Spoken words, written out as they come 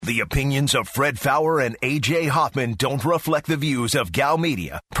The opinions of Fred Faour and A.J. Hoffman don't reflect the views of Gal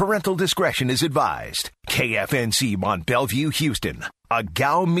Media. Parental discretion is advised. KFNC Mont Bellevue, Houston, a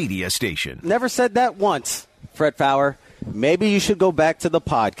Gal Media station. Never said that once, Fred Faour. Maybe you should go back to the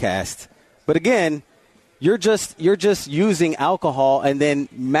podcast. But again, you're just using alcohol and then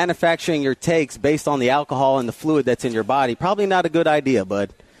manufacturing your takes based on the alcohol and the fluid that's in your body. Probably not a good idea,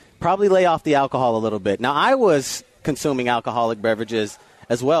 bud. Probably lay off the alcohol a little bit. Now, I was consuming alcoholic beverages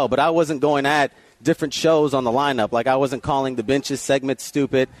as well, but I wasn't going at different shows on the lineup. Like, I wasn't calling the benches segment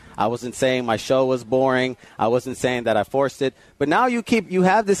stupid. I wasn't saying my show was boring. I wasn't saying that I forced it. But now you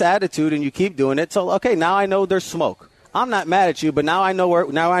have this attitude and you keep doing it. So, okay, now I know there's smoke. I'm not mad at you, but now I know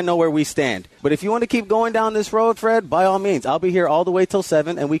where we stand. But if you want to keep going down this road, Fred, by all means, I'll be here all the way till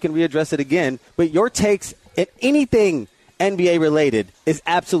 7 and we can readdress it again. But your takes at anything NBA related is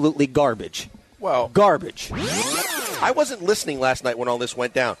absolutely garbage. Well, garbage. I wasn't listening last night when all this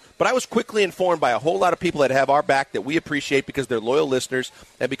went down, but I was quickly informed by a whole lot of people that have our back that we appreciate because they're loyal listeners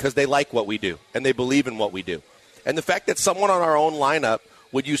and because they like what we do and they believe in what we do. And the fact that someone on our own lineup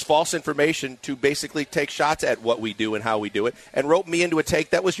would use false information to basically take shots at what we do and how we do it and rope me into a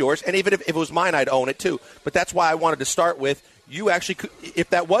take that was yours. And even if it was mine, I'd own it too. But that's why I wanted to start with you actually could, if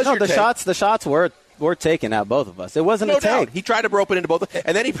that was your take. The shots were taken at both of us. It wasn't no a take. Doubt. He tried to rope it into both,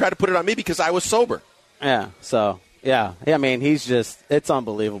 and then he tried to put it on me because I was sober. Yeah, so... Yeah, I mean, it's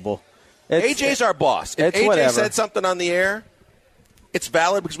unbelievable. AJ's our boss. If AJ whatever. said something on the air, it's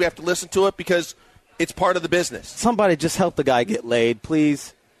valid because we have to listen to it because it's part of the business. Somebody just help the guy get laid,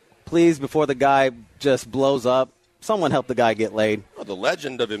 please. Please, before the guy just blows up, someone help the guy get laid. Well, the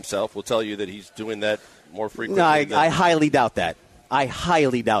legend of himself will tell you that he's doing that more frequently. No, I highly doubt that. Well,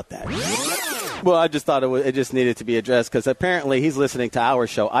 I just thought it just needed to be addressed because apparently he's listening to our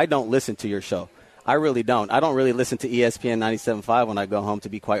show. I don't listen to your show. I really don't. I don't really listen to ESPN 97.5 when I go home, to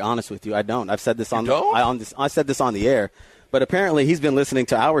be quite honest with you. I don't. I've said this I said this on the air. But apparently he's been listening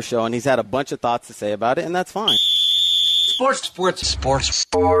to our show, and he's had a bunch of thoughts to say about it, and that's fine. Sports.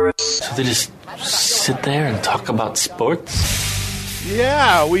 So they just sit there and talk about sports?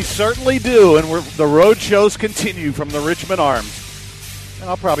 Yeah, we certainly do. And the road shows continue from the Richmond Arms. And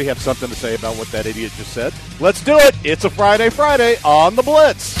I'll probably have something to say about what that idiot just said. Let's do it. It's a Friday on the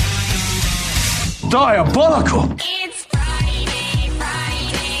Blitz. Diabolical. It's Friday,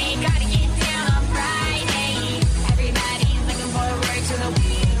 gotta get down on Friday. Everybody's looking forward to the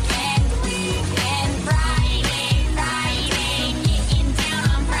weekend. Friday, getting down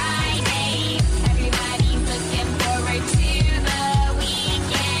on Friday. Everybody's looking forward to the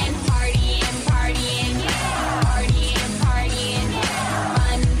weekend. Partying, fun.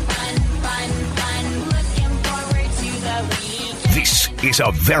 Looking forward to the weekend. This is a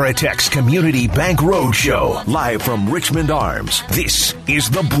Veritex Community Bank Roadshow, live from Richmond Arms. This is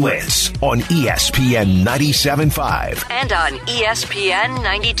The Blitz on ESPN 97.5. And on ESPN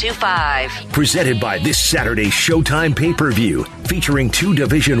 92.5. Presented by this Saturday's Showtime pay-per-view, featuring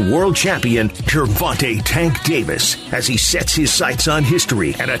two-division world champion Gervonta Tank Davis as he sets his sights on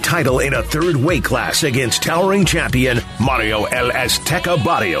history and a title in a third weight class against towering champion Mario El Azteca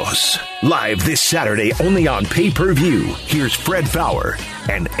Barrios. Live this Saturday only on pay-per-view. Here's Fred Faour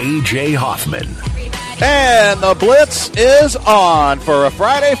and A.J. Hoffman. And the Blitz is on for a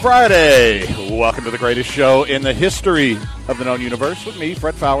Friday. Welcome to the greatest show in the history of the known universe with me,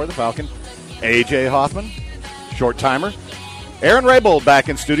 Fred Faour, the Falcon, A.J. Hoffman, short timer. Aaron Raybold back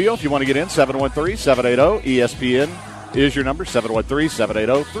in studio. If you want to get in, 713-780-ESPN is your number,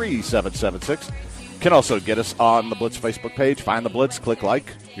 713-780-3776. Can also get us on the Blitz Facebook page. Find the Blitz, click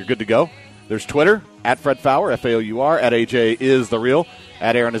like. You're good to go. There's Twitter, at Fred Faour, F-A-O-U-R, at AJ is the real,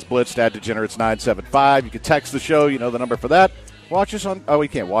 at Aaron is Blitzed, at Degenerates 975. You can text the show. You know the number for that. Watch us on, you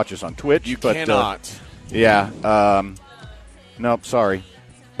can't watch us on Twitch. You cannot. Nope, sorry.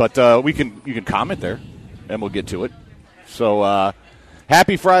 But you can comment there, and we'll get to it. So,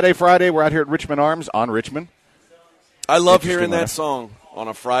 happy Friday. We're out here at Richmond Arms on Richmond. I love hearing that song on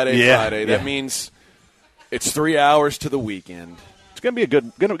a Friday. That means it's 3 hours to the weekend. It's gonna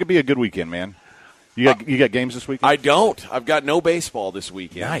be a good weekend, man. You got games this weekend? I don't. I've got no baseball this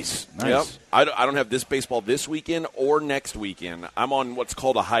weekend. Nice. Yep. I don't have this baseball this weekend or next weekend. I'm on what's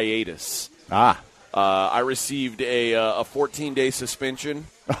called a hiatus. I received a 14-day suspension.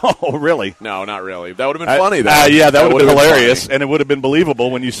 Oh, really? No, not really. That would have been funny, though. Yeah, that would have been hilarious, and it would have been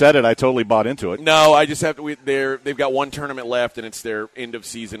believable when you said it. I totally bought into it. No, I just have to. They've got one tournament left, and it's their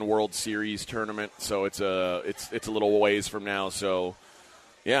end-of-season World Series tournament. So it's a little ways from now. So,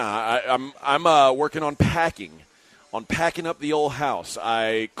 yeah, I'm working on packing up the old house.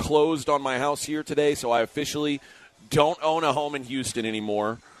 I closed on my house here today, so I officially don't own a home in Houston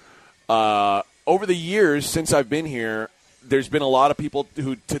anymore. over the years since I've been here, there's been a lot of people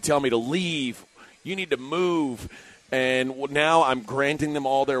to tell me to leave. You need to move. And now I'm granting them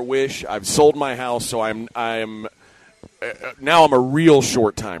all their wish. I've sold my house, so now I'm a real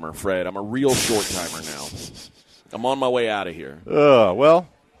short timer, Fred. I'm a real short timer now. I'm on my way out of here. Well,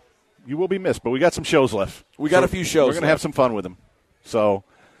 you will be missed, but we got some shows left. We got a few shows. We're going to have some fun with them. So,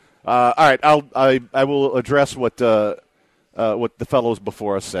 all right, I will address what the fellows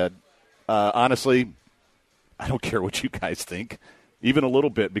before us said. Honestly, I don't care what you guys think, even a little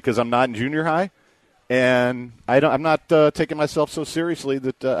bit, because I'm not in junior high, and I'm not taking myself so seriously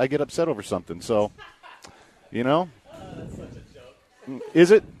that I get upset over something. So, you know. That's such a joke.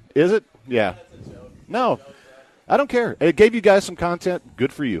 Is it? Yeah. No, I don't care. It gave you guys some content.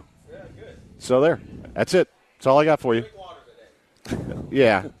 Good for you. Yeah, good. So there. That's it. That's all I got for you.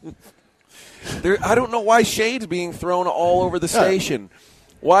 Yeah. I don't know why shade's being thrown all over the station.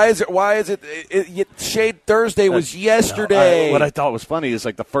 Why is it Shade Thursday was yesterday. What I thought was funny is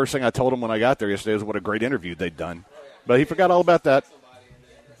like the first thing I told him when I got there yesterday was what a great interview they'd done. But he forgot all about that.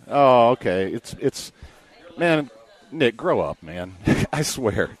 Oh, okay. It's man, Nick, grow up, man. I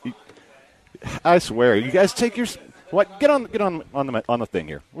swear. You guys take your what? Get on the thing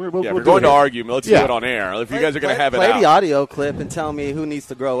here. We're going to argue. Let's do it on air. If you guys are going to have it out. Play the audio clip and tell me who needs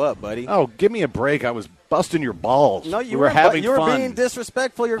to grow up, buddy. Oh, give me a break. I was busting your balls. No, you were having you were fun. being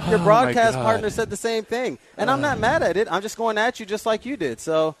disrespectful. Your broadcast partner said the same thing, and I'm not mad at it. I'm just going at you just like you did.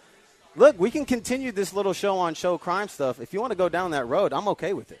 So, look, we can continue this little show crime stuff. If you want to go down that road, I'm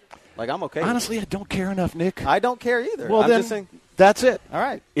okay with it. I'm okay. Honestly, I don't care enough, Nick. I don't care either. Well, I'm then just saying, that's it. All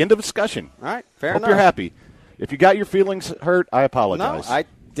right. End of discussion. All right. Fair Hope enough. you're happy. If you got your feelings hurt, I apologize. No, I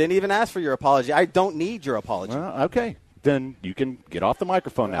didn't even ask for your apology. I don't need your apology. Well, okay. Then you can get off the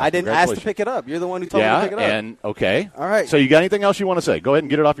microphone now. I didn't ask to pick it up. You're the one who told me to pick it up. And okay. All right. So you got anything else you want to say? Go ahead and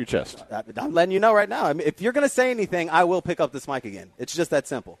get it off your chest. I'm letting you know right now. I mean, if you're going to say anything, I will pick up this mic again. It's just that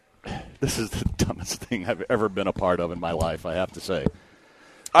simple. This is the dumbest thing I've ever been a part of in my life, I have to say.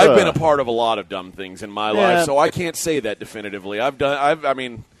 I've been a part of a lot of dumb things in my life, so I can't say that definitively.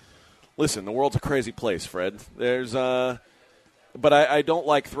 Listen, the world's a crazy place, Fred. But I don't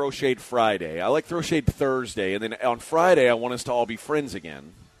like Throw Shade Friday. I like Throw Shade Thursday, and then on Friday I want us to all be friends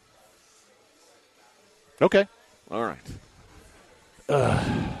again. Okay. All right.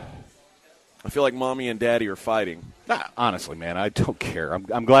 I feel like Mommy and Daddy are fighting. Honestly, man, I don't care.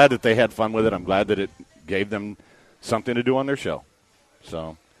 I'm glad that they had fun with it. I'm glad that it gave them something to do on their show.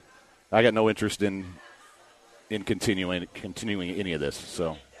 So I got no interest in continuing any of this.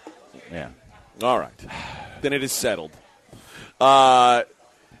 So, yeah. All right. Then it is settled.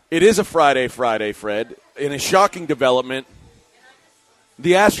 It is a Friday, Fred. In a shocking development,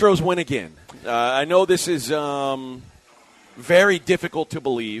 the Astros win again. I know this is very difficult to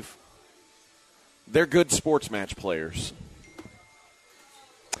believe. They're good sports match players.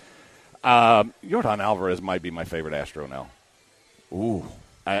 Yordan Alvarez might be my favorite Astro now. Ooh.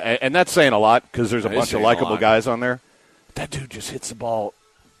 And that's saying a lot because there's a bunch of likable guys on there. That dude just hits the ball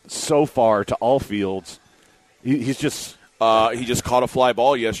so far to all fields. He's just... he just caught a fly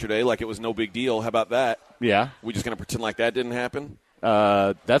ball yesterday like it was no big deal. How about that? Yeah. We just going to pretend like that didn't happen?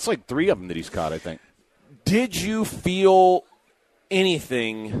 That's like 3 of them that he's caught, I think. Did you feel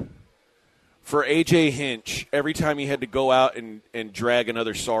anything for A.J. Hinch every time he had to go out and drag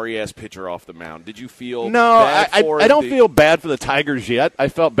another sorry-ass pitcher off the mound? Did you feel bad for him? I don't feel bad for the Tigers yet. I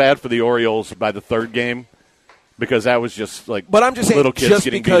felt bad for the Orioles by the 3rd game because that was just like but I'm just saying, little kids just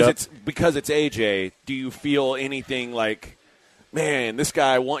getting because beat up. it's A.J., do you feel anything like, man, this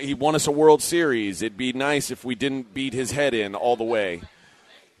guy he won us a World Series. It'd be nice if we didn't beat his head in all the way.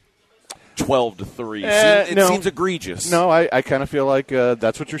 12-3. It seems egregious. No, I kind of feel like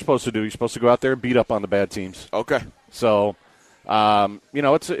that's what you're supposed to do. You're supposed to go out there and beat up on the bad teams. Okay. So,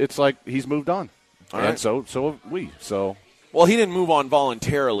 it's like he's moved on. All and right. so have we. So. Well, he didn't move on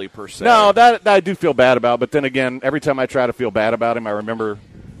voluntarily, per se. No, that I do feel bad about. But then again, every time I try to feel bad about him, I remember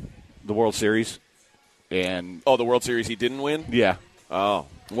the World Series. And the World Series he didn't win? Yeah. Oh.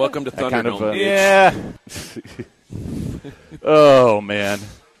 Welcome to Thunderdome. Yeah. Oh, man.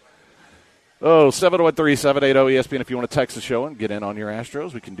 713-780-ESPN. If you want to text the show and get in on your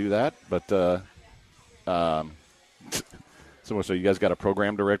Astros, we can do that. But someone said, you guys got a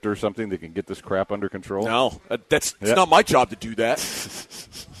program director or something that can get this crap under control? No, it's not my job to do that.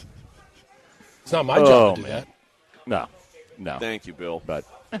 It's not my job to do that. No. Thank you, Bill. But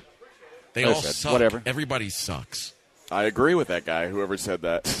they all suck. Whatever. Everybody sucks. I agree with that guy, whoever said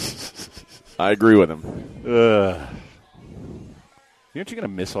that. I agree with him. Aren't you going to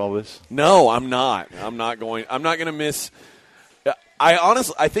miss all this? No, I'm not. I'm not going to miss.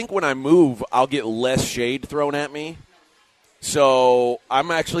 I think when I move, I'll get less shade thrown at me. So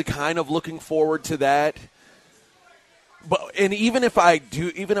I'm actually kind of looking forward to that. And even if I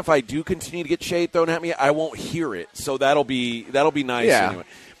do continue to get shade thrown at me, I won't hear it. So that'll be nice anyway.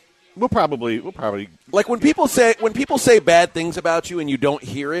 We'll probably like when people say bad things about you and you don't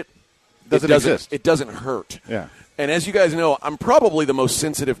hear it, it doesn't hurt. Yeah. And as you guys know, I'm probably the most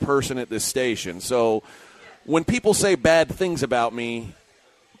sensitive person at this station. So when people say bad things about me,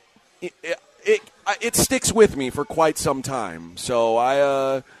 it sticks with me for quite some time. So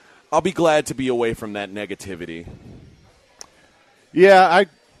I'll be glad to be away from that negativity. Yeah,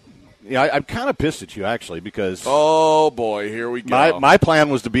 I'm kind of pissed at you, actually, because oh boy, here we go. My plan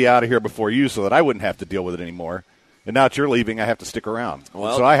was to be out of here before you, so that I wouldn't have to deal with it anymore. And now that you're leaving, I have to stick around.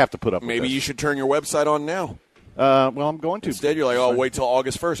 Well, so I have to put up. Maybe with this. you should turn your website on now. Well, I'm going to. Instead, you're like, oh, wait till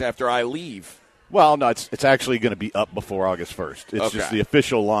August 1st after I leave. Well, no, it's actually going to be up before August 1st. It's Okay. just the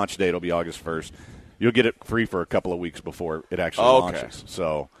official launch date will be August 1st. You'll get it free for a couple of weeks before it actually launches.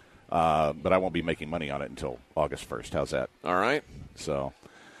 So, but I won't be making money on it until August 1st. How's that? All right. So,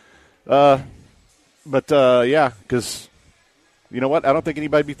 yeah, because you know what? I don't think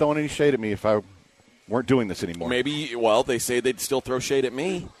anybody'd be throwing any shade at me if I weren't doing this anymore. Maybe, well, they say they'd still throw shade at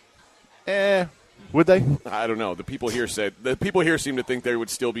me. Would they? I don't know. The people here seem to think there would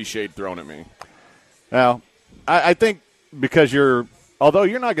still be shade thrown at me. Now, I think because although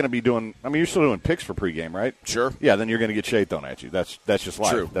you're not going to be doing, I mean, you're still doing picks for pregame, right? Sure. Yeah, then you're going to get shade thrown at you. That's just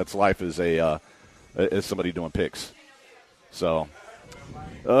life. True. That's life as somebody doing picks. So,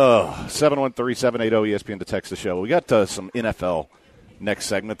 713-780-ESPN to text the show. We got some NFL next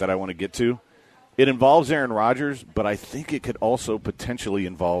segment that I want to get to. It involves Aaron Rodgers, but I think it could also potentially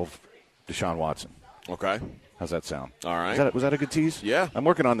involve Deshaun Watson. Okay. How's that sound? All right. Was that a good tease? Yeah. I'm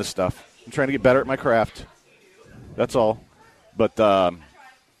working on this stuff. I'm trying to get better at my craft. That's all. But,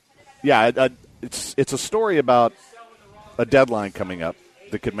 it's a story about a deadline coming up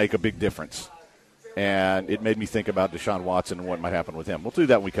that could make a big difference. And it made me think about Deshaun Watson and what might happen with him. We'll do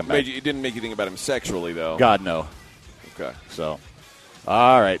that when we come back. It didn't make you think about him sexually, though. God, no. Okay. So,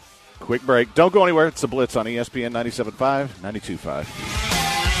 all right. Quick break. Don't go anywhere. It's the Blitz on ESPN 97.5, 92.5.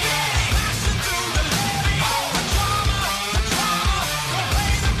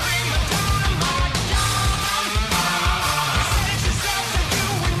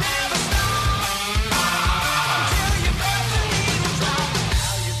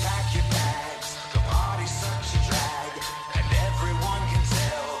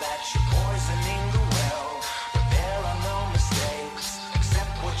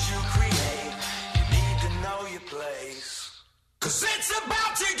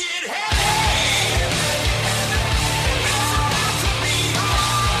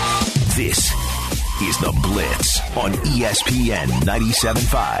 This is The Blitz on ESPN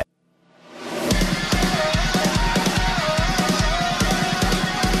 97.5.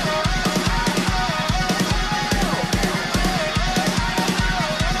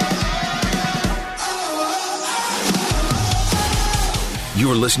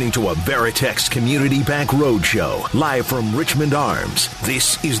 You're listening to a Veritex Community Bank Roadshow, live from Richmond Arms.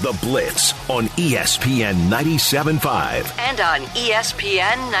 This is The Blitz on ESPN 97.5. And on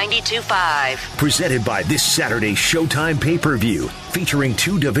ESPN 92.5. Presented by this Saturday's Showtime pay-per-view, featuring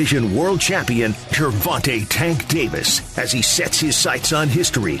two-division world champion Gervonta Tank Davis as he sets his sights on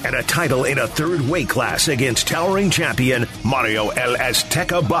history and a title in a third weight class against towering champion Mario El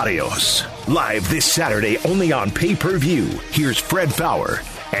Azteca Barrios. Live this Saturday only on pay-per-view. Here's Fred Faour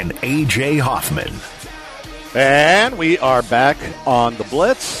and A.J. Hoffman. And we are back on the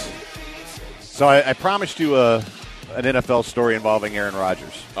Blitz. So I promised you an NFL story involving Aaron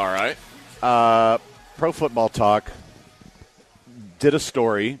Rodgers. All right. Pro Football Talk did a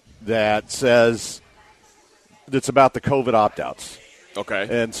story that says it's about the COVID opt-outs.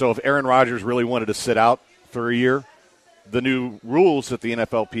 Okay. And so if Aaron Rodgers really wanted to sit out for a year, the new rules that the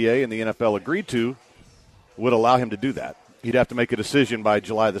NFLPA and the NFL agreed to would allow him to do that. He'd have to make a decision by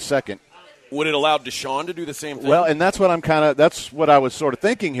July the 2nd. Would it allow Deshaun to do the same thing? Well, and that's what that's what I was sort of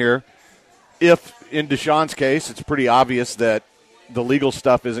thinking here. If in Deshaun's case, it's pretty obvious that the legal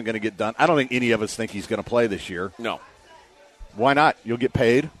stuff isn't going to get done. I don't think any of us think he's going to play this year. No. Why not? You'll get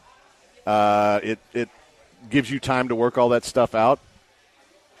paid. It gives you time to work all that stuff out.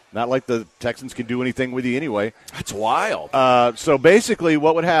 Not like the Texans can do anything with you anyway. That's wild. So basically,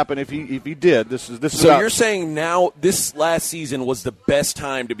 what would happen if he did? This is. So you're saying now this last season was the best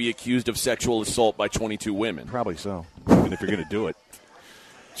time to be accused of sexual assault by 22 women? Probably so. Even if you're going to do it.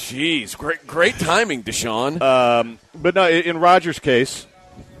 Jeez, great timing, Deshaun. But no, in Rodgers' case,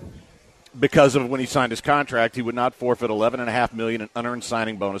 because of when he signed his contract, he would not forfeit $11.5 million in unearned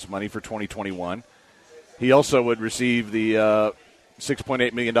signing bonus money for 2021. He also would receive the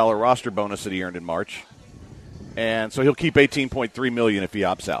 $6.8 million roster bonus that he earned in March. And so he'll keep $18.3 million if he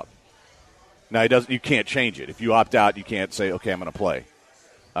opts out. Now, you can't change it. If you opt out, you can't say, okay, I'm going to play.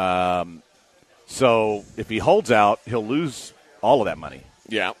 So if he holds out, he'll lose all of that money.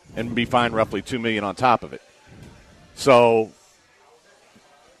 Yeah. And be fined roughly $2 million on top of it. So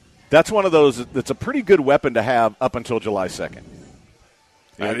that's one of those that's a pretty good weapon to have up until July 2nd.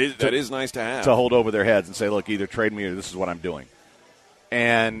 That is nice to have. To hold over their heads and say, look, either trade me or this is what I'm doing.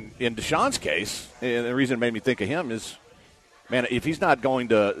 And in Deshaun's case, and the reason it made me think of him is, man, if he's not going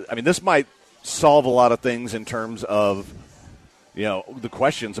to – I mean, this might solve a lot of things in terms of, the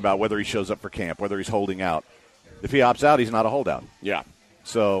questions about whether he shows up for camp, whether he's holding out. If he opts out, he's not a holdout. Yeah.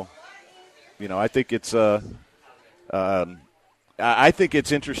 So, I think it's I think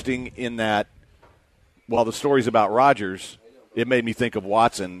it's interesting in that while the story's about Rodgers, it made me think of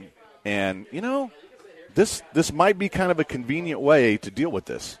Watson. And, this might be kind of a convenient way to deal with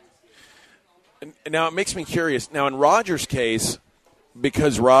this. Now, it makes me curious. Now, in Rodgers' case,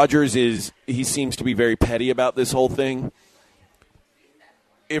 because Rodgers he seems to be very petty about this whole thing,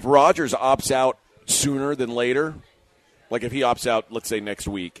 if Rodgers opts out sooner than later, like if he opts out, let's say, next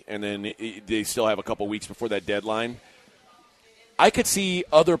week, and then they still have a couple weeks before that deadline, I could see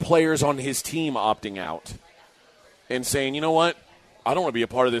other players on his team opting out and saying, you know what, I don't want to be a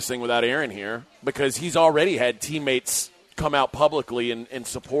part of this thing without Aaron here, because he's already had teammates come out publicly and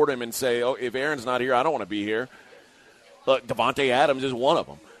support him and say, oh, if Aaron's not here, I don't want to be here. Look, Devontae Adams is one of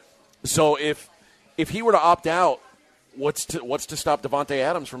them. So if he were to opt out, what's to stop Devontae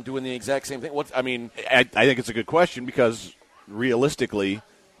Adams from doing the exact same thing? I think it's a good question because realistically,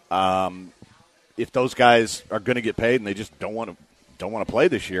 if those guys are going to get paid and they just don't want to play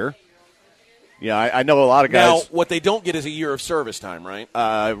this year, I know a lot of guys. Now, what they don't get is a year of service time, right?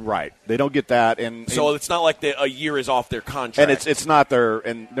 Right. They don't get that, so it's not like a year is off their contract, and it's not they're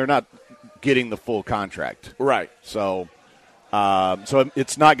not getting the full contract, right? So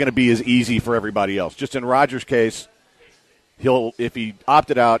it's not going to be as easy for everybody else. Just in Rodgers' case, if he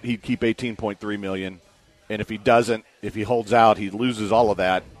opted out, he'd keep $18.3 million, and if he holds out, he loses all of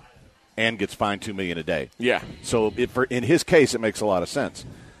that and gets fined $2 million a day. Yeah. So in his case, it makes a lot of sense.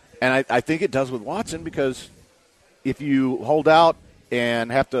 And I think it does with Watson because if you hold out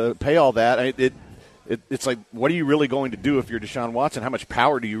and have to pay all that, it's like, what are you really going to do if you're Deshaun Watson? How much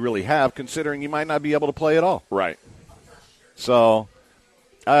power do you really have, considering you might not be able to play at all? Right. So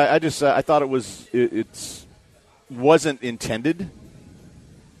I thought it wasn't intended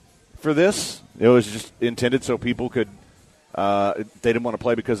for this. It was just intended so people could they didn't want to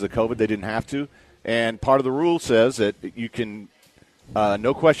play because of COVID. They didn't have to. And part of the rule says that you can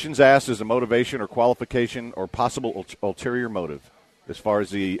no questions asked as a motivation or qualification or possible ulterior motive as far as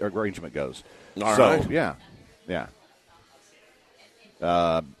the arrangement goes. All right. Yeah.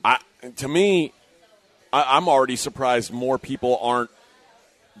 To me, I'm already surprised more people aren't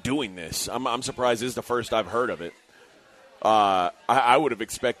doing this. I'm surprised this is the first I've heard of it. I would have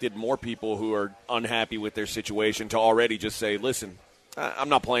expected more people who are unhappy with their situation to already just say, listen, I'm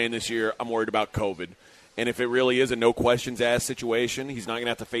not playing this year. I'm worried about COVID. And if it really is a no questions asked situation, he's not going to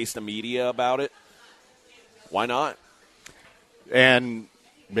have to face the media about it. Why not? And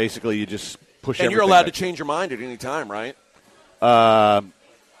basically you just push everything. And you're allowed to change your mind at any time, right?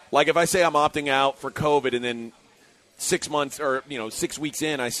 Like if I say I'm opting out for COVID and then 6 months or 6 weeks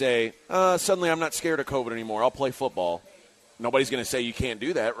in I say, suddenly I'm not scared of COVID anymore. I'll play football. Nobody's going to say you can't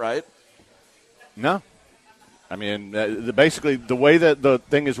do that, right? No. I mean, basically the way that the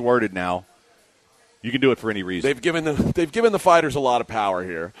thing is worded now, you can do it for any reason. They've given the fighters a lot of power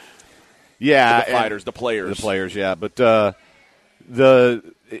here. Yeah, the fighters, the players, yeah. But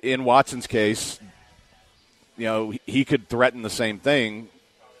in Watson's case, he could threaten the same thing,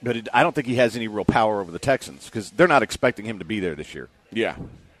 but I don't think he has any real power over the Texans because they're not expecting him to be there this year. Yeah.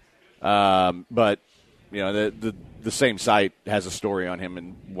 But the same site has a story on him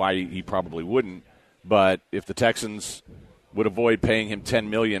and why he probably wouldn't. But if the Texans would avoid paying him $10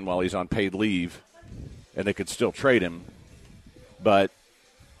 million while he's on paid leave, and they could still trade him, but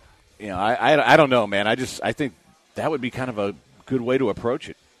I don't know, man. I think that would be kind of a good way to approach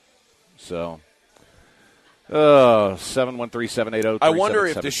it. So, 713-780. I wonder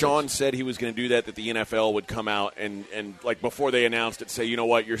if Deshaun said he was going to do that the NFL would come out and like before they announced it, say, you know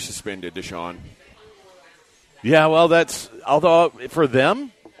what, you're suspended, Deshaun. Yeah, well, although for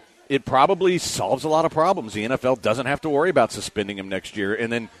them, it probably solves a lot of problems. The NFL doesn't have to worry about suspending him next year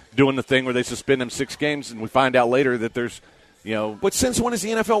and then doing the thing where they suspend him 6 games and we find out later that there's But since when is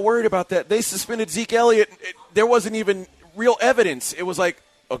the NFL worried about that? They suspended Zeke Elliott. There wasn't even real evidence. It was like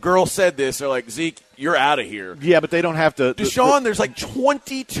a girl said this. They're like, Zeke, you're out of here. Yeah, but they don't have to. Deshaun, there's like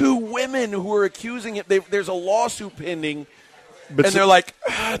 22 women who are accusing it. There's a lawsuit pending. And they're like,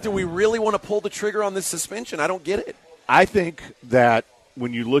 do we really want to pull the trigger on this suspension? I don't get it. I think that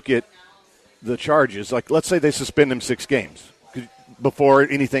when you look at the charges, like let's say they suspend him 6 games before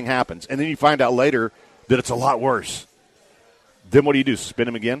anything happens, and then you find out later that it's a lot worse. Then what do? Suspend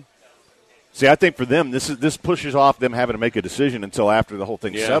him again? See, I think for them, this pushes off them having to make a decision until after the whole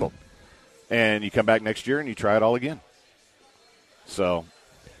thing's settled. And you come back next year and you try it all again. So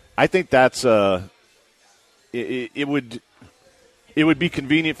I think that's it would be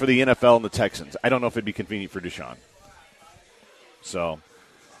convenient for the NFL and the Texans. I don't know if it'd be convenient for Deshaun. So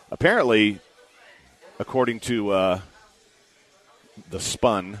apparently, according to the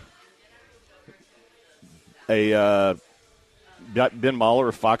Spun, Ben Mahler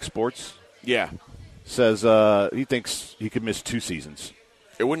of Fox Sports says he thinks he could miss 2 seasons.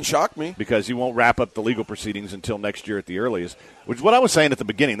 It wouldn't shock me. Because he won't wrap up the legal proceedings until next year at the earliest, which is what I was saying at the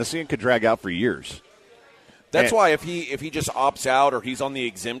beginning. This thing could drag out for years. That's why if he just opts out or he's on the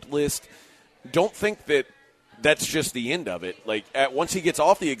exempt list, don't think that that's just the end of it. Like once he gets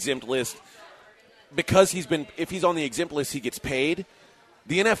off the exempt list, because if he's on the exempt list, he gets paid.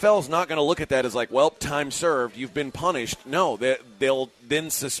 The NFL is not going to look at that as like, well, time served, you've been punished. No, they'll then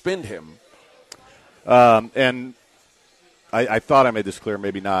suspend him. And I thought I made this clear,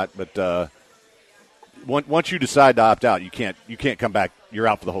 maybe not, but once you decide to opt out, you can't come back. You're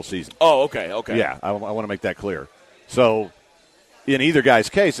out for the whole season. Oh, okay. Yeah, I want to make that clear. So, in either guy's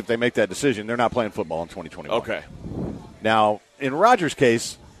case, if they make that decision, they're not playing football in 2021. Okay. Now, in Rodgers'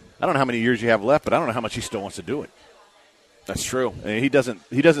 case, I don't know how many years you have left, but I don't know how much he still wants to do it. That's true. I mean, he doesn't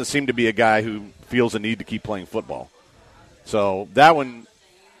seem to be a guy who feels a need to keep playing football. So that one,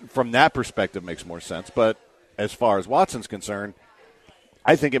 from that perspective, makes more sense. But as far as Watson's concerned,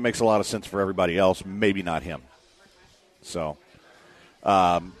 I think it makes a lot of sense for everybody else, maybe not him. So,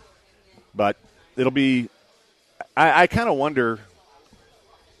 but it'll be – I kind of wonder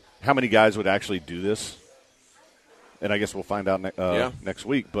how many guys would actually do this. And I guess we'll find out next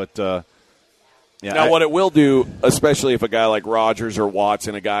week. But what it will do, especially if a guy like Rodgers or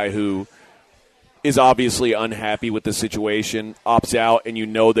Watson, a guy who is obviously unhappy with the situation, opts out, and you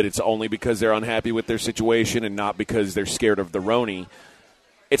know that it's only because they're unhappy with their situation and not because they're scared of the Roni,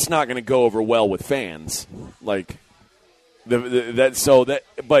 it's not going to go over well with fans. Like so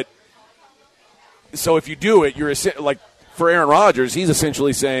if you do it, you're like for Aaron Rodgers, he's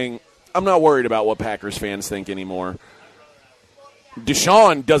essentially saying, I'm not worried about what Packers fans think anymore.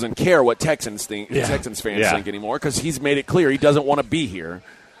 Deshaun doesn't care what Texans fans think anymore because he's made it clear he doesn't want to be here.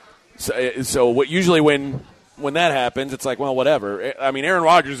 So what usually when that happens, it's like, well, whatever. I mean, Aaron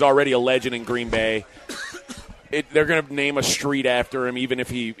Rodgers is already a legend in Green Bay. They're going to name a street after him, even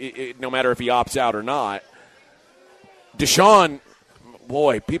if no matter if he opts out or not. Deshaun,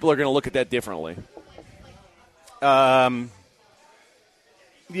 boy, people are going to look at that differently.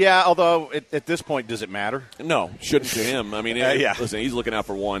 Yeah, although at this point, does it matter? No, shouldn't to him. I mean, listen, he's looking out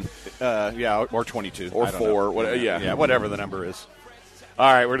for 1. Or 22. Or 4. Whatever the number is. All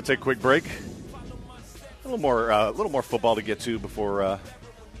right, we're going to take a quick break. A little more football to get to before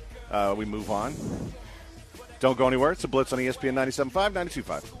we move on. Don't go anywhere. It's a Blitz on ESPN 97.5,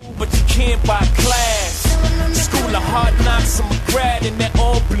 92.5. But you can't buy class. School of hard knocks, I'm a grad in that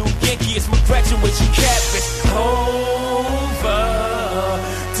all blue Yankee. It's my graduation cap. It's over.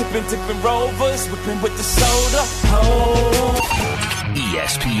 Tipping rovers, whipping with the soda.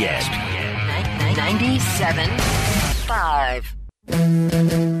 ESPN 97.5.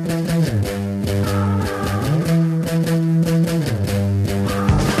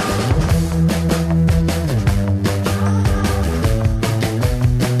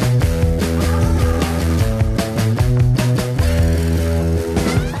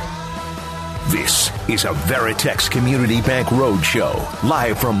 This is a Veritex Community Bank Roadshow,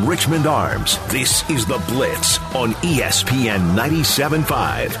 live from Richmond Arms. This is The Blitz on ESPN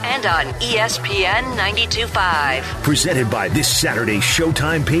 97.5. And on ESPN 92.5. Presented by this Saturday's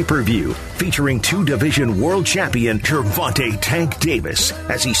Showtime pay-per-view, featuring 2-division world champion Gervonta Tank Davis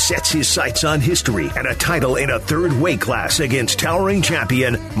as he sets his sights on history and a title in a third weight class against towering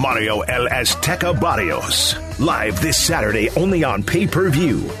champion Mario El Azteca Barrios. Live this Saturday only on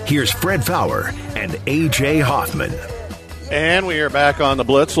pay-per-view. Here's Fred Faour and A.J. Hoffman. And we are back on the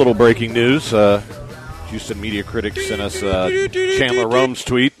Blitz. Little breaking news. Houston Media Critics sent us Chandler Rome's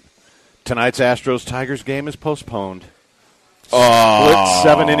tweet. Tonight's Astros-Tigers game is postponed. Split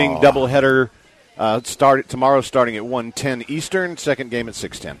 7-inning doubleheader Tomorrow starting at 1:10 Eastern, second game at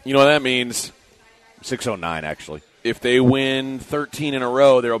 6:10. You know what that means? 6:09, actually. If they win 13 in a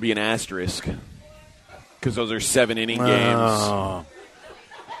row, there will be an asterisk because those are 7-inning games.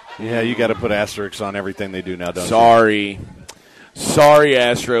 Yeah, you got to put asterisks on everything they do now, don't Sorry,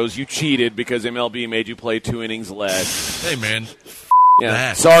 Astros, you cheated because MLB made you play 2 innings less. Hey, man. Yeah.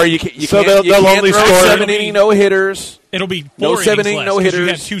 That. Sorry, you can't. They'll only throw score 7-inning no hitters. It'll be 4 No innings 7-inning less, no 'cause hitters. You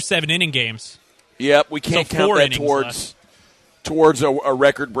had 2 7-inning games. Yep, we can't So count 4 that innings towards a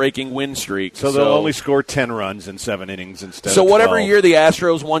record-breaking win streak. So they'll only score 10 runs in 7 innings instead of 12. So whatever year the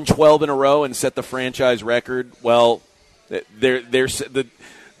Astros won 12 in a row and set the franchise record, well, the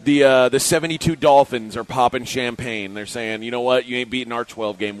 72 Dolphins are popping champagne. They're saying, you know what, you ain't beating our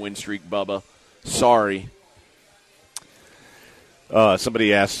 12-game win streak, Bubba. Sorry.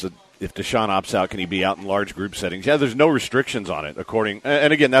 Somebody asked if Deshaun opts out, can he be out in large group settings? Yeah, there's no restrictions on it,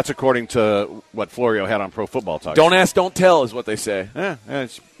 and again, that's according to what Florio had on Pro Football Talk. Don't ask, don't tell is what they say. Yeah,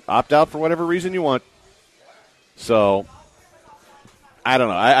 it's opt out for whatever reason you want. So, I don't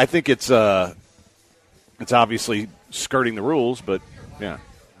know. I think it's obviously skirting the rules, but yeah.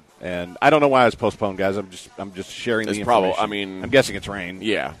 And I don't know why it was postponed, guys. I'm just sharing the information. I'm guessing it's rain.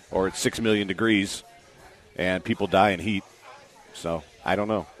 Yeah. Or it's 6 million degrees, and people die in heat. So, I don't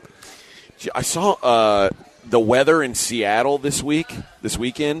know. I saw the weather in Seattle this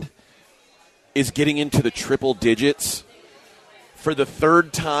weekend, is getting into the triple digits for the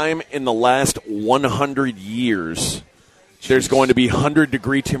third time in the last 100 years. Jeez. There's going to be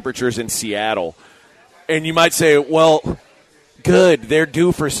 100-degree temperatures in Seattle. And you might say, well, good, they're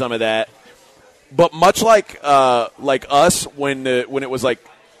due for some of that. But much like us when it was like,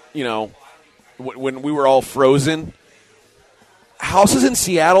 you know, when we were all frozen, houses in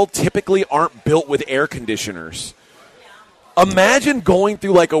Seattle typically aren't built with air conditioners. Imagine going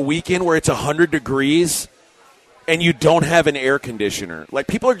through like a weekend where it's 100 degrees and you don't have an air conditioner. Like,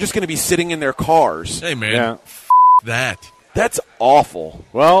 people are just going to be sitting in their cars. Hey, man. Yeah. That. That's awful.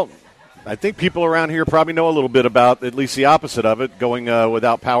 Well, I think people around here probably know a little bit about at least the opposite of it, going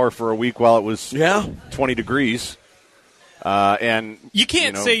without power for a week while it was 20 degrees. And you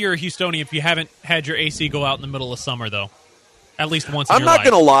can't say you're a Houstonian if you haven't had your AC go out in the middle of summer, though. At least once in your life. I'm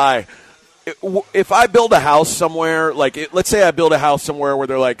not going to lie. If I build a house somewhere, let's say I build a house somewhere where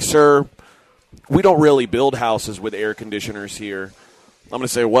they're like, sir, we don't really build houses with air conditioners here. I'm going to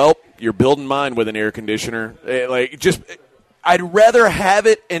say, well, you're building mine with an air conditioner. I'd rather have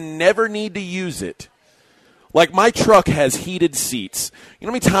it and never need to use it. Like, my truck has heated seats. You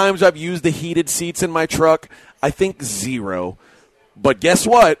know how many times I've used the heated seats in my truck? I think 0. But guess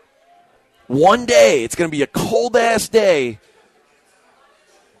what? One day, it's going to be a cold-ass day,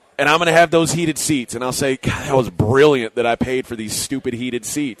 and I'm going to have those heated seats, and I'll say, God, that was brilliant that I paid for these stupid heated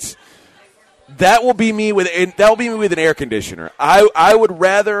seats. That will be me with an air conditioner. I would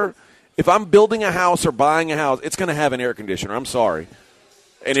rather, if I'm building a house or buying a house, it's going to have an air conditioner. I'm sorry.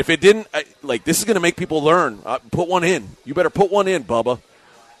 And if it didn't, this is going to make people learn. Put one in. You better put one in, Bubba.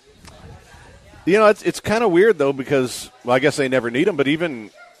 You know, it's kind of weird, though, because, well, I guess they never need them, but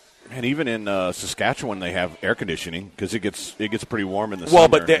even in Saskatchewan, they have air conditioning because it gets pretty warm in the summer.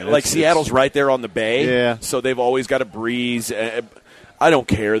 Well, but Seattle's right there on the bay, so they've always got a breeze. I don't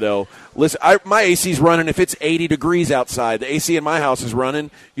care, though. Listen, my AC's running if it's 80 degrees outside. The AC in my house is running.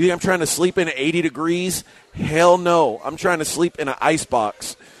 You think I'm trying to sleep in 80 degrees? Hell no. I'm trying to sleep in an ice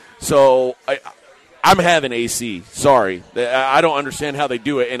box. So I'm having AC. Sorry. I don't understand how they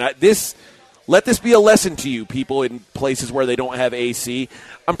do it. And let this be a lesson to you, people in places where they don't have AC.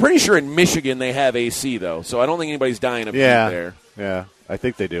 I'm pretty sure in Michigan they have AC, though, so I don't think anybody's dying of heat there. Yeah, I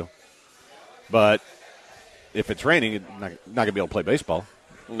think they do. But if it's raining, you're not going to be able to play baseball.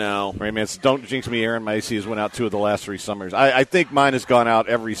 No. Right, man? Don't jinx me, Aaron. My AC has went out 2 of the last 3 summers. I think mine has gone out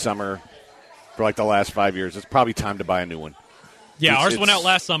every summer for like the last 5 years. It's probably time to buy a new one. Yeah, ours went out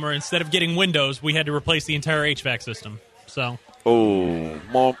last summer. Instead of getting windows, we had to replace the entire HVAC system. So. Oh,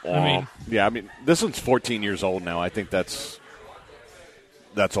 I mean, this one's 14 years old now. I think that's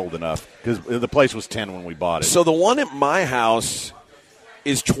old enough because the place was 10 when we bought it. So the one at my house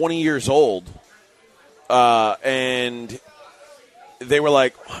is 20 years old, and they were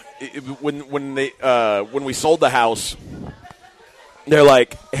like, when we sold the house, they're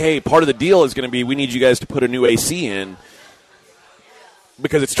like, hey, part of the deal is going to be we need you guys to put a new AC in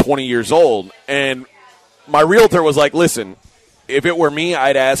because it's 20 years old. And my realtor was like, listen, if it were me,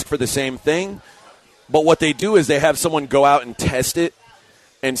 I'd ask for the same thing. But what they do is they have someone go out and test it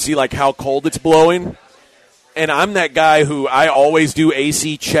and see like how cold it's blowing. And I'm that guy who I always do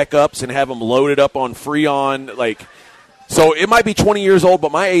AC checkups and have them loaded up on Freon. So it might be 20 years old,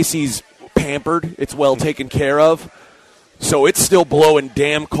 but my AC's pampered. It's well taken care of. So it's still blowing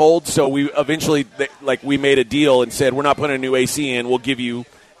damn cold. So we eventually, we made a deal and said, we're not putting a new AC in. We'll give you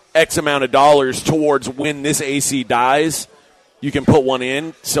X amount of dollars towards when this AC dies. You can put one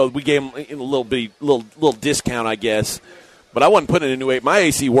in. So we gave them a little discount, I guess. But I wasn't putting in a new AC. My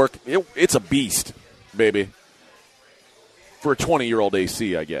AC worked. It's a beast, baby. For a 20-year-old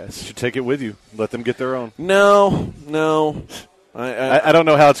AC, I guess. You should take it with you. Let them get their own. No. I don't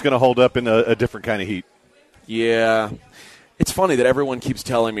know how it's going to hold up in a different kind of heat. Yeah. It's funny that everyone keeps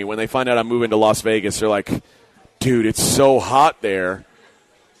telling me when they find out I'm moving to Las Vegas, they're like, dude, it's so hot there.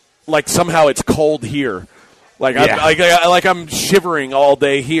 Like somehow it's cold here. Like, yeah. I'm shivering all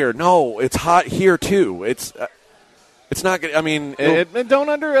day here. No, it's hot here too. It's not good. I mean, and don't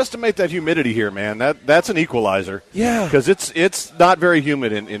underestimate that humidity here, man. That's an equalizer. Yeah, because it's not very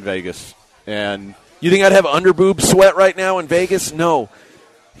humid in Vegas. And you think I'd have underboob sweat right now in Vegas? No.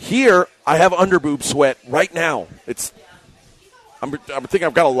 Here, I have underboob sweat right now. I'm thinking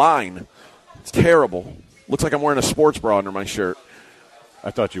I've got a line. It's terrible. Looks like I'm wearing a sports bra under my shirt. I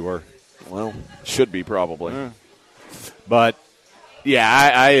thought you were. Well, should be probably. But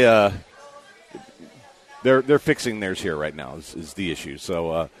yeah, they're fixing theirs here right now is the issue.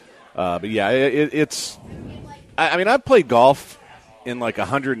 So, but yeah, it's. I mean, I've played golf in like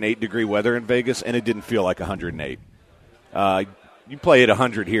 108 degree weather in Vegas, and it didn't feel like 108. You play at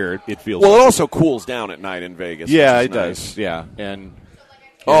 100 here, it feels. Well, it also cools down at night in Vegas. Yeah, it nice. does. Yeah, and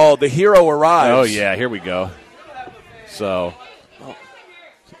the hero arrives. Oh yeah, here we go. So.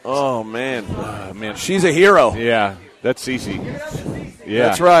 Oh, man. Man, she's a hero. Yeah, that's Cece. Yeah.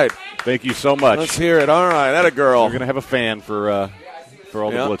 That's right. Thank you so much. Let's hear it. All right, that a girl. We're going to have a fan for all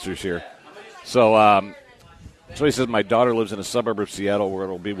the Blitzers here. So, so he says, my daughter lives in a suburb of Seattle where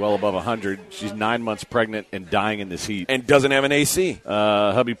it'll be well above 100. She's 9 months pregnant and dying in this heat. And doesn't have an AC.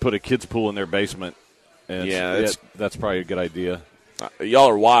 Hubby put a kid's pool in their basement. And that's probably a good idea. Y'all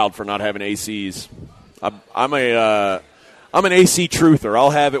are wild for not having ACs. I'm an AC truther.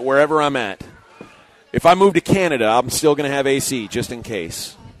 I'll have it wherever I'm at. If I move to Canada, I'm still going to have AC just in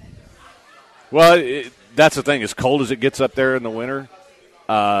case. Well, that's the thing. As cold as it gets up there in the winter,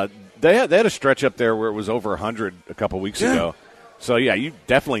 they had a stretch up there where it was over 100 a couple weeks ago. So, yeah, you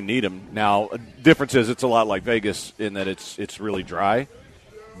definitely need them. Now, difference is it's a lot like Vegas in that it's really dry.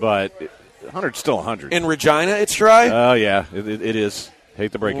 But 100's still 100. In Regina, it's dry? Oh, yeah, it is.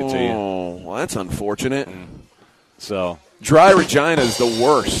 Hate to break it to you. Oh, well, that's unfortunate. So dry Regina is the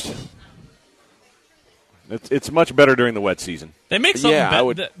worst. It's much better during the wet season. They make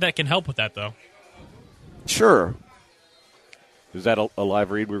something that can help with that, though. Sure. Is that a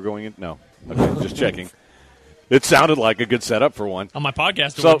live read we're going in? No. Okay, just checking. It sounded like a good setup for one. On my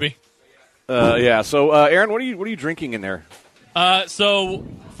podcast, it would be. Yeah. So, Aaron, what are you drinking in there? So,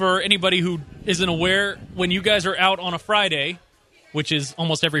 for anybody who isn't aware, when you guys are out on a Friday, which is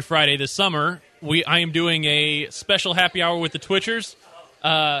almost every Friday this summer, I am doing a special happy hour with the Twitchers,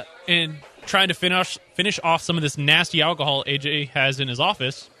 and trying to finish off some of this nasty alcohol AJ has in his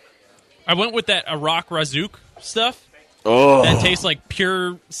office. I went with that Iraq Razook stuff. Oh, that tastes like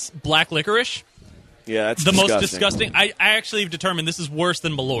pure black licorice. Yeah, that's the most disgusting. I actually have determined this is worse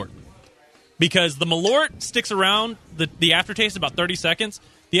than Malort, because the Malort sticks around the aftertaste about 30 seconds.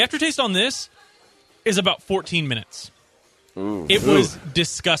 The aftertaste on this is about 14 minutes. Ooh. It was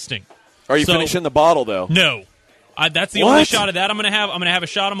disgusting. Are you finishing the bottle though? No, that's the only shot of that I'm going to have. I'm going to have a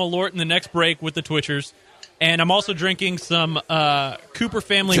shot of Malort in the next break with the Twitchers, and I'm also drinking some Cooper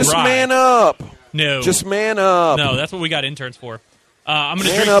Family Rye. Just man up. No, just man up. No, that's what we got interns for. I'm going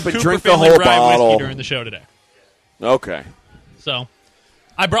to man drink up and Cooper drink Family the whole Rye bottle whiskey during the show today. Okay. So,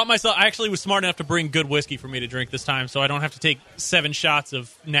 I brought myself. I actually was smart enough to bring good whiskey for me to drink this time, so I don't have to take 7 shots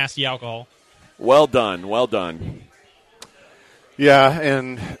of nasty alcohol. Well done. Well done. Yeah,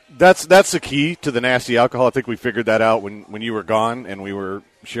 and that's the key to the nasty alcohol. I think we figured that out when you were gone and we were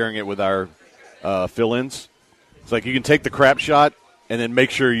sharing it with our fill-ins. It's like you can take the crap shot and then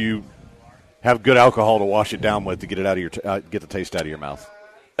make sure you have good alcohol to wash it down with to get it out of your get the taste out of your mouth.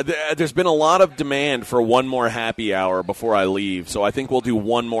 There's been a lot of demand for one more happy hour before I leave, so I think we'll do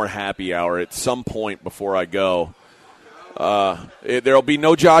one more happy hour at some point before I go. There'll be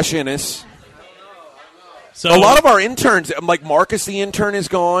no Josh Ennis. So a lot of our interns, like Marcus the intern, is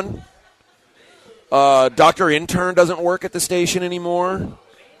gone. Dr. Intern doesn't work at the station anymore.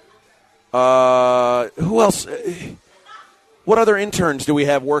 Who else? What other interns do we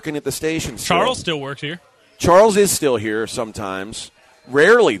have working at the station still? Charles still works here. Charles is still here sometimes.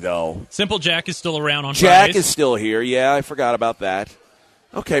 Rarely, though. Simple Jack is still around on Jack Fridays. is still here. Yeah, I forgot about that.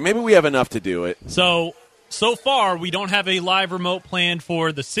 Okay, maybe we have enough to do it. So so far, we don't have a live remote planned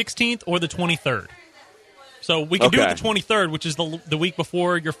for the 16th or the 23rd. So we can do it the 23rd, which is the week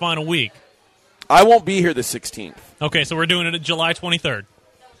before your final week. I won't be here the 16th. Okay, so we're doing it July 23rd.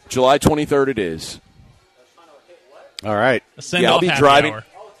 July 23rd it is. All right. I'll be driving. Hour.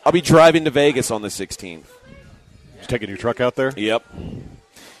 I'll be driving to Vegas on the 16th. Just taking your truck out there? Yep.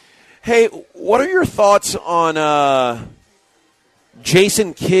 Hey, what are your thoughts on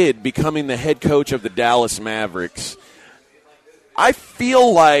Jason Kidd becoming the head coach of the Dallas Mavericks? I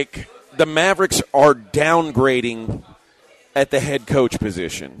feel like the Mavericks are downgrading at the head coach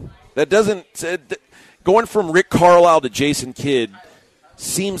position. That doesn't going from Rick Carlisle to Jason Kidd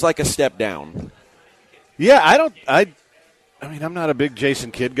seems like a step down. Yeah, I mean, I'm not a big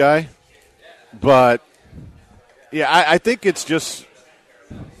Jason Kidd guy, but yeah, I think it's just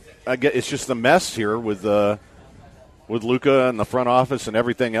the mess here with Luka and the front office and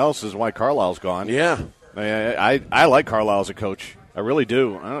everything else is why Carlisle's gone. Yeah, I like Carlisle as a coach. I really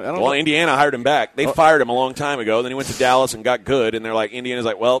do. I don't know. Indiana hired him back. They fired him a long time ago. Then he went to Dallas and got good, and they're like, Indiana's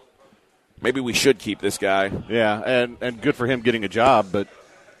like, well, maybe we should keep this guy. Yeah, and good for him getting a job, but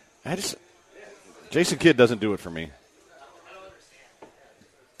Jason Kidd doesn't do it for me.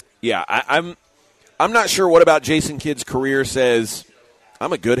 Yeah, I'm not sure what about Jason Kidd's career says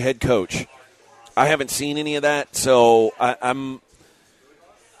I'm a good head coach. I haven't seen any of that, so I'm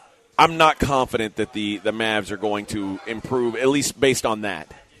not confident that the Mavs are going to improve, at least based on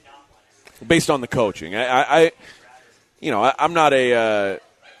that, based on the coaching. I'm not a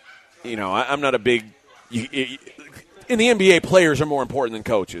big. In the NBA, players are more important than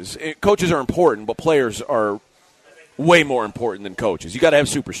coaches. Coaches are important, but players are way more important than coaches. You got to have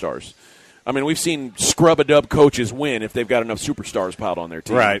superstars. I mean, we've seen scrub-a-dub coaches win if they've got enough superstars piled on their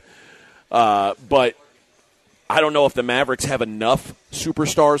team. Right. But I don't know if the Mavericks have enough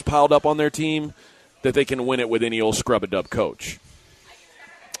superstars piled up on their team that they can win it with any old scrub-a-dub coach.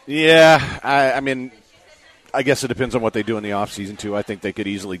 Yeah, I mean, I guess it depends on what they do in the offseason, too. I think they could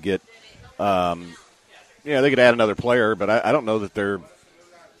easily get they could add another player, but I don't know that they're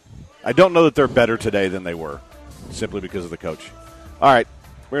better today than they were, simply because of the coach. All right,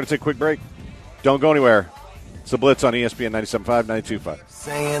 we're going to take a quick break. Don't go anywhere. It's the Blitz on ESPN 97.5, 92.5.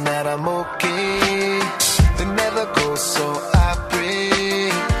 Saying that I'm okay, they never go, so I pray.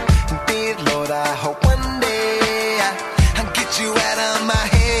 Indeed, Lord, I hope one day I'll get you out of my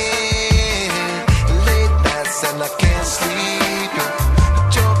head. Late nights and I can't sleep.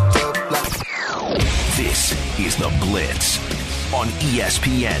 Choked up like. This is the Blitz on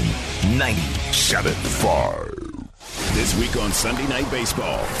ESPN 97.5. This week on Sunday Night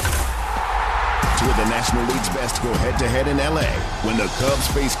Baseball, two of the National League's best go head-to-head in L.A. when the Cubs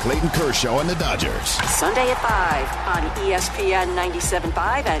face Clayton Kershaw and the Dodgers. Sunday at 5 on ESPN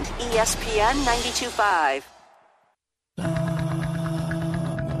 97.5 and ESPN 92.5.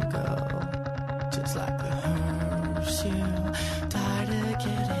 Just like the hearse, you died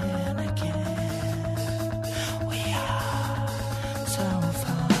again and again. We are so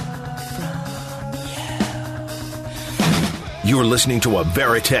far from You're listening to a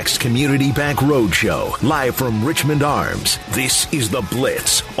Veritex Community Bank Roadshow, live from Richmond Arms. This is the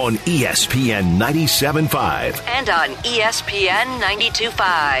Blitz on ESPN 97.5. And on ESPN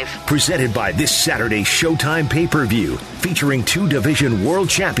 92.5. Presented by this Saturday's Showtime pay-per-view, featuring two-division world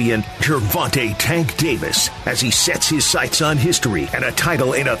champion Gervonta Tank Davis as he sets his sights on history and a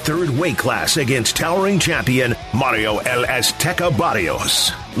title in a third weight class against towering champion Mario El Azteca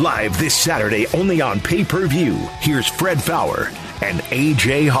Barrios. Live this Saturday only on pay-per-view. Here's Fred Faour and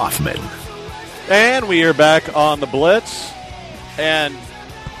A.J. Hoffman. And we are back on the Blitz. And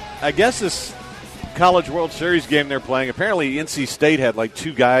I guess this College World Series game they're playing, apparently NC State had like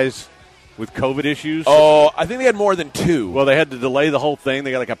two guys with COVID issues. Oh, I think they had more than two. Well, they had to delay the whole thing.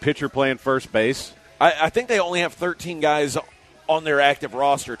 They got like a pitcher playing first base. I think they only have 13 guys on their active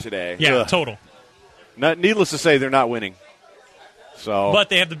roster today. Yeah, total. Needless to say, they're not winning. So, but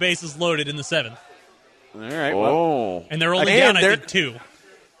they have the bases loaded in the 7th. All right. Well, and they're only down, I think, 2.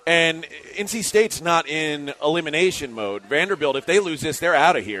 And NC State's not in elimination mode. Vanderbilt, if they lose this, they're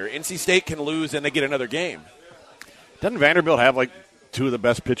out of here. NC State can lose and they get another game. Doesn't Vanderbilt have like two of the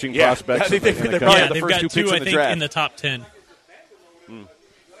best pitching prospects? I think they're probably the they've first got two two, picks I in the think, draft. in the top 10.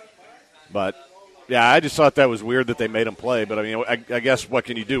 But, yeah, I just thought that was weird that they made them play. But, I mean, I guess what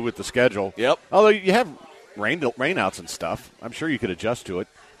can you do with the schedule? Yep. Although you have rainouts and stuff. I'm sure you could adjust to it.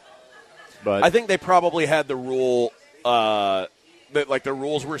 But I think they probably had the rule that, like, the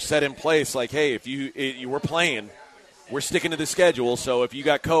rules were set in place. Like, hey, if you were playing, we're sticking to the schedule. So if you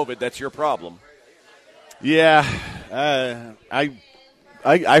got COVID, that's your problem. Yeah,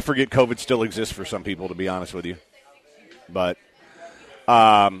 I forget COVID still exists for some people, to be honest with you. But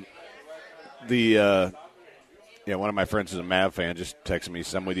one of my friends is a Mav fan, just texted me,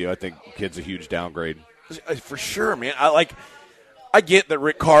 "I'm with you. I think kid's a huge downgrade." For sure, man. I get that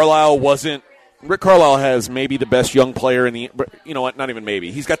Rick Carlisle wasn't. Rick Carlisle has maybe the best young player in the. You know what? Not even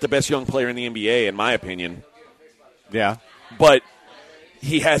maybe. He's got the best young player in the NBA, in my opinion. Yeah, but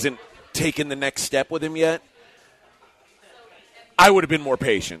he hasn't taken the next step with him yet. I would have been more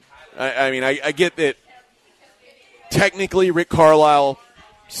patient. I get that. Technically, Rick Carlisle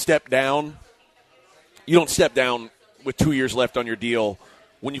stepped down. You don't step down with 2 years left on your deal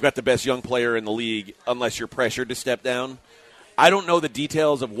when you've got the best young player in the league unless you're pressured to step down. I don't know the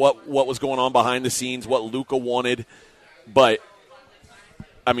details of what was going on behind the scenes, what Luka wanted, but,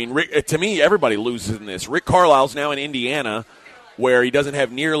 Rick, to me, everybody loses in this. Rick Carlisle's now in Indiana where he doesn't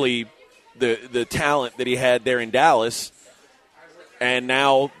have nearly the talent that he had there in Dallas, and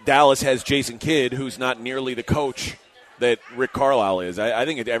now Dallas has Jason Kidd, who's not nearly the coach that Rick Carlisle is. I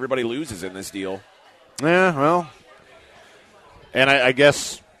think everybody loses in this deal. Yeah, well, and I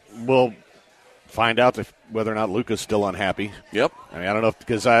guess we'll find out whether or not Luka's still unhappy. Yep. I don't know,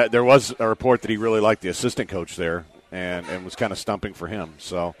 because there was a report that he really liked the assistant coach there and was kind of stumping for him.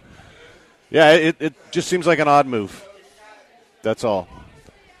 So, yeah, it just seems like an odd move. That's all.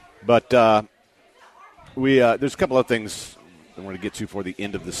 But there's a couple of things I want to get to for the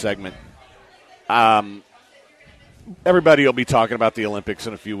end of the segment. Everybody will be talking about the Olympics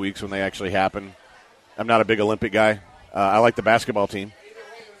in a few weeks when they actually happen. I'm not a big Olympic guy. I like the basketball team.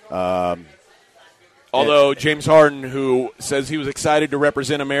 Although James Harden, who says he was excited to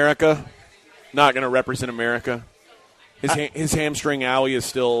represent America, not going to represent America. His hamstring owie is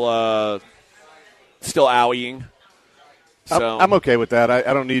still owieing. So I'm okay with that.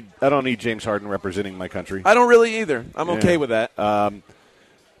 I don't need James Harden representing my country. I don't really either. I'm okay with that. But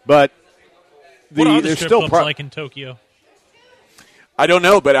what are the there's strip still clubs like in Tokyo? I don't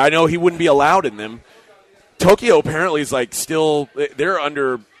know, but I know he wouldn't be allowed in them. Tokyo apparently is they're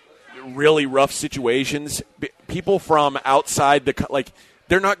under really rough situations. People from outside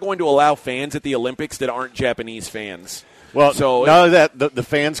they're not going to allow fans at the Olympics that aren't Japanese fans. Well, so none of that. The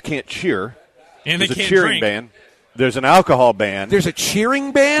fans can't cheer. And there's they can't a cheering drink. ban. There's an alcohol ban. There's a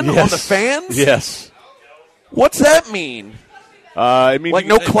cheering ban on the fans? Yes. What's that mean?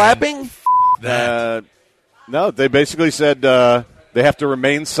 No clapping? No, they basically said they have to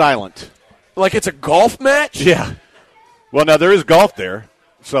remain silent. Like it's a golf match? Yeah. Well, now there is golf there,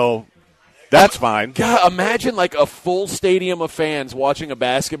 so that's fine. God, imagine like a full stadium of fans watching a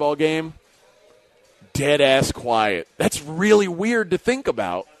basketball game, dead ass quiet. That's really weird to think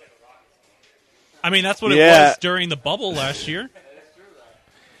about. That's what it was during the bubble last year.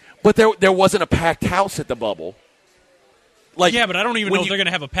 But there wasn't a packed house at the bubble. But I don't even know if they're going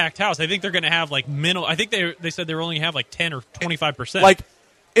to have a packed house. I think they're going to have minimal. I think they said they were only have 10 or 25%.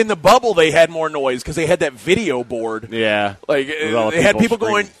 In the bubble, they had more noise because they had that video board. Yeah, they had people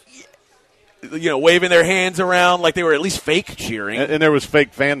going, waving their hands around like they were at least fake cheering. And there was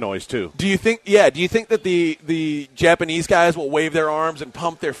fake fan noise too. Do you think that the Japanese guys will wave their arms and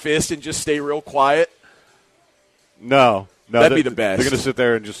pump their fist and just stay real quiet? No, that'd be the best. They're going to sit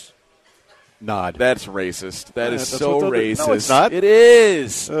there and just nod. That's racist. That is so racist. No, it's not. It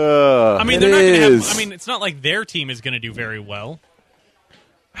is. They're not going to have. It's not like their team is going to do very well.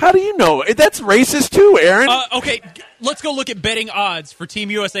 How do you know? That's racist too, Aaron. Okay, let's go look at betting odds for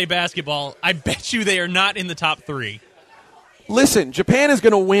Team USA basketball. I bet you they are not in the top 3. Listen, Japan is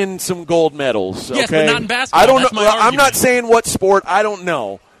going to win some gold medals. Yes, okay? but not in basketball. I don't That's know. my argument. I'm not saying what sport. I don't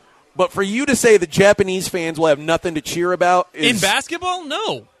know. But for you to say the Japanese fans will have nothing to cheer about in basketball,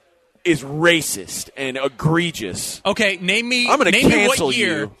 no, is racist and egregious. Okay, name me. I'm going to cancel what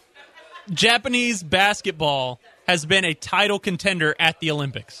year you. Japanese basketball has been a title contender at the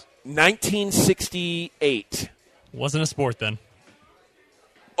Olympics. 1968. Wasn't a sport then.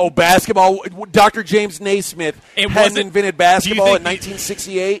 Oh, basketball. Dr. James Naismith hadn't invented basketball in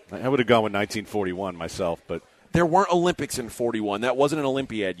 1968. I would have gone with 1941 myself, but there weren't Olympics in 41. That wasn't an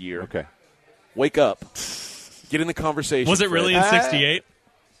Olympiad year. Okay. Wake up. Get in the conversation. Was it really in 68?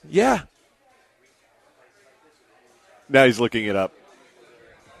 Yeah. Now he's looking it up.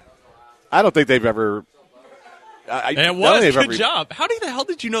 I don't think they've ever. It was. Good job. How the hell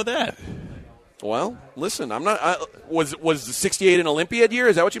did you know that? Well, listen, I'm not. Was the 68 an Olympiad year?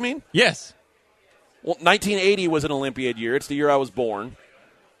 Is that what you mean? Yes. Well, 1980 was an Olympiad year. It's the year I was born.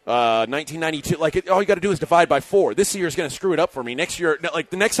 1992. All you got to do is divide by 4. This year is going to screw it up for me. Next year, the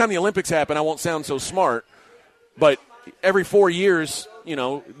next time the Olympics happen, I won't sound so smart. But every 4 years,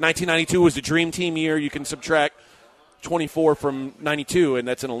 1992 was the Dream Team year. You can subtract 24 from 92, and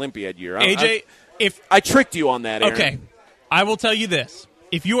that's an Olympiad year. AJ, if I tricked you on that, Aaron. Okay, I will tell you this.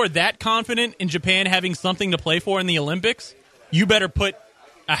 If you are that confident in Japan having something to play for in the Olympics, you better put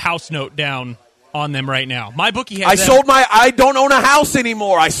a house note down on them right now. My bookie has I don't own a house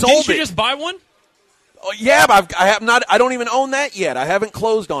anymore. I sold Didn't you it. just buy one? Oh, yeah, but I have not. I don't even own that yet. I haven't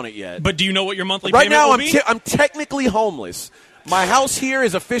closed on it yet. But do you know what your monthly right payment now? will be? I'm technically homeless. My house here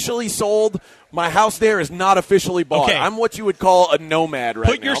is officially sold. My house there is not officially bought. Okay. I'm what you would call a nomad right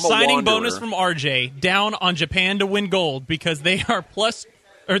now. Put your I'm a signing wanderer. bonus from RJ down on Japan to win gold because they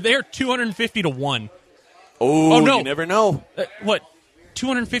are they're 250 to 1. Oh, no. You never know. What?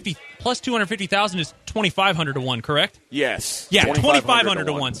 250 plus 250,000 is 2,500 to 1, correct? Yes. Yeah, 2,500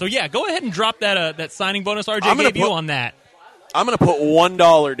 to 1. So yeah, go ahead and drop that signing bonus RJ gave you on that. I'm going to put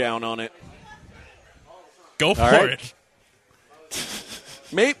 $1 down on it. Go for it.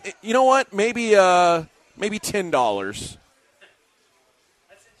 Maybe you know what? Maybe $10.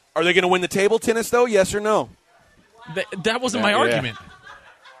 Are they going to win the table tennis though? Yes or no? That wasn't my argument.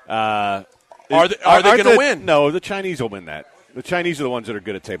 Are they going to win? No, the Chinese will win that. The Chinese are the ones that are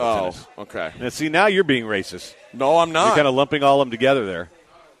good at table tennis. Okay. Now, see, now you're being racist. No, I'm not. You're kind of lumping all of them together there.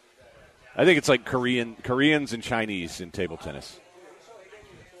 I think it's like Koreans and Chinese in table tennis.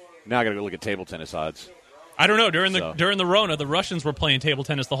 Now I got to go look at table tennis odds. I don't know. During the Rona, the Russians were playing table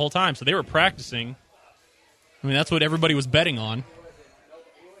tennis the whole time, so they were practicing. I mean, that's what everybody was betting on.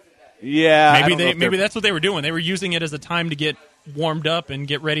 Yeah, maybe that's what they were doing. They were using it as a time to get warmed up and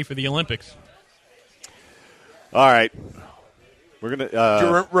get ready for the Olympics. All right. We're going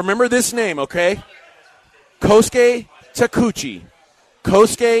to remember this name, okay? Kosuke Takuchi.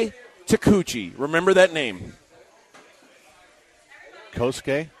 Kosuke Takuchi. Remember that name.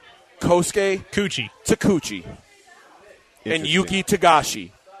 Kosuke Kuchi. Takuchi. And Yuki Tagashi.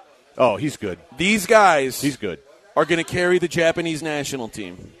 Oh, he's good. These guys he's good. Are going to carry the Japanese national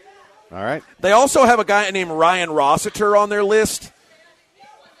team. All right. They also have a guy named Ryan Rossiter on their list.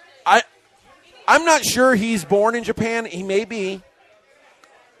 I'm not sure he's born in Japan. He may be.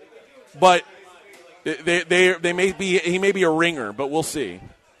 But they may be. He may be a ringer, but we'll see.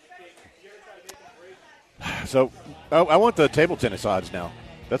 So I want the table tennis odds now.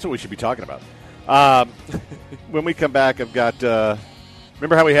 That's what we should be talking about. When we come back, I've got.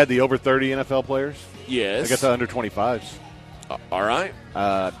 Remember how we had the over 30 NFL players? Yes. I got the under 25s. All right.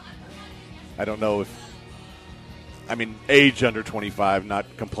 I don't know if. I mean, age under 25, not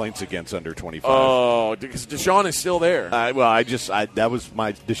complaints against under 25. Oh, because Deshaun is still there. That was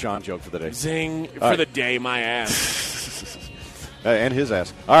my Deshaun joke for the day. Zing for the day, my ass. And his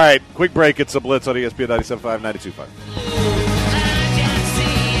ass. All right, quick break. It's the Blitz on ESPN 97.5, 92.5.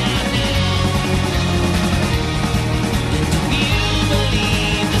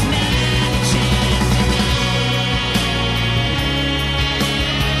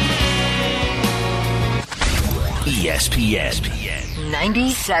 ESPN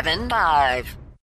 97.5.